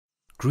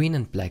Green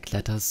and black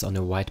letters on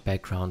a white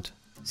background.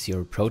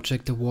 Zero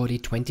Project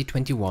Awardee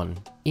 2021,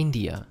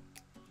 India.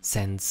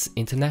 Sense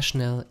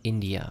International,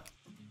 India.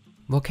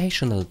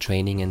 Vocational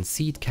training and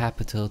seed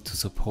capital to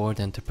support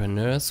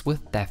entrepreneurs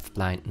with deaf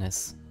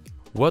blindness.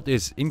 What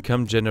is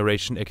income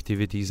generation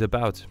activities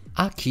about?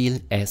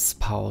 Akhil S.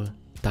 Paul,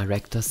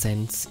 Director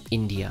Sense,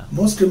 India.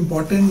 Most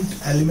important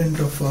element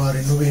of our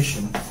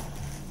innovation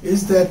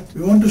is that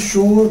we want to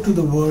show to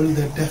the world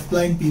that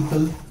deafblind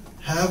people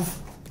have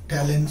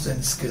talents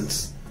and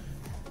skills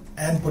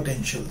and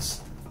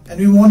potentials. And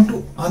we want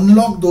to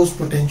unlock those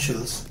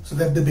potentials so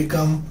that they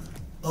become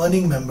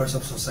earning members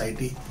of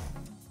society.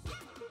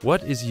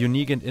 What is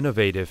unique and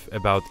innovative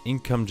about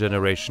income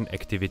generation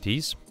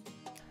activities?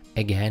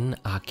 Again,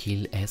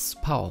 Akhil S.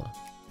 Paul.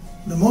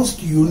 The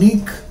most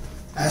unique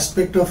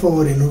aspect of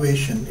our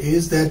innovation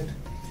is that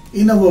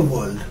in our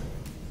world,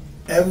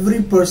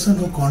 every person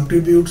who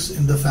contributes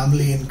in the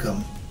family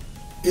income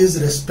is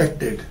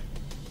respected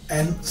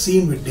and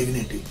seen with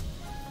dignity.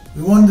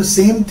 We want the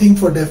same thing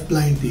for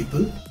deafblind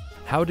people.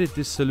 How did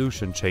this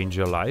solution change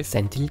your life?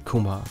 Senthil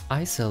Kumar.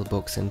 I sell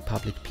books in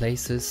public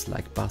places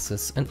like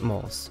buses and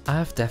malls. I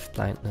have deaf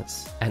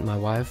blindness and my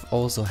wife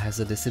also has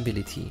a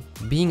disability.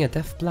 Being a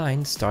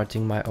deafblind,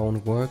 starting my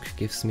own work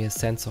gives me a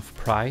sense of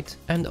pride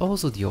and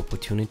also the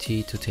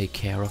opportunity to take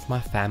care of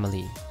my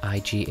family.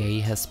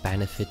 IGA has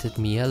benefited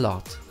me a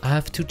lot. I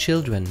have 2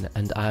 children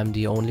and I am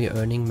the only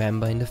earning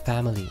member in the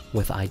family.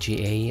 With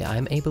IGA, I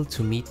am able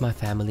to meet my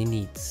family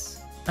needs.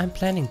 I'm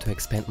planning to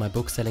expand my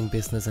book-selling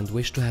business and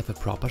wish to have a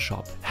proper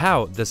shop.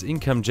 How does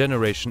income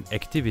generation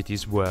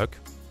activities work?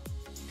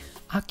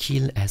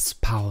 Akhil S.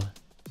 Paul.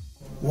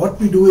 What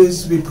we do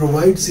is we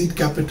provide seed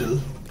capital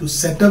to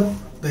set up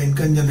the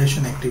income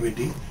generation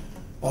activity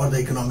or the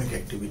economic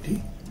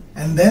activity,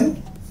 and then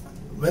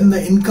when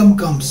the income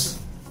comes,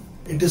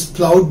 it is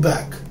plowed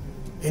back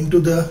into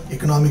the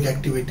economic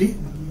activity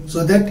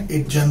so that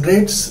it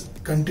generates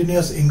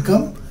continuous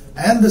income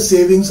and the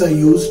savings are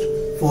used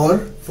for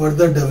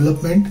further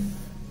development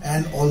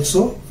and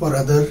also for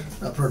other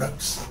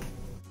products.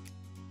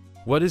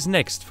 What is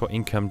next for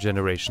income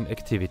generation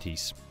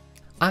activities?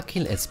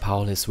 Akhil S.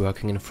 Paul is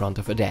working in front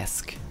of a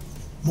desk.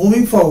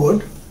 Moving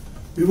forward,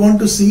 we want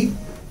to see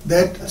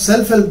that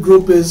self-help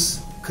group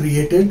is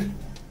created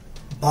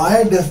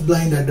by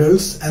deafblind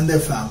adults and their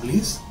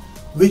families,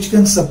 which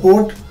can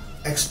support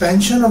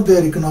expansion of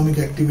their economic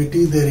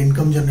activity, their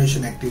income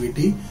generation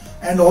activity,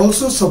 and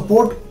also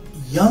support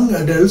young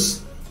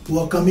adults who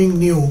are coming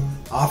new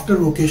after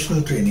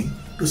vocational training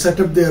to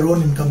set up their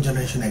own income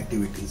generation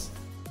activities.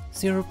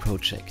 Zero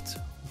Project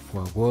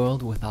for a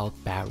world without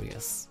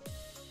barriers.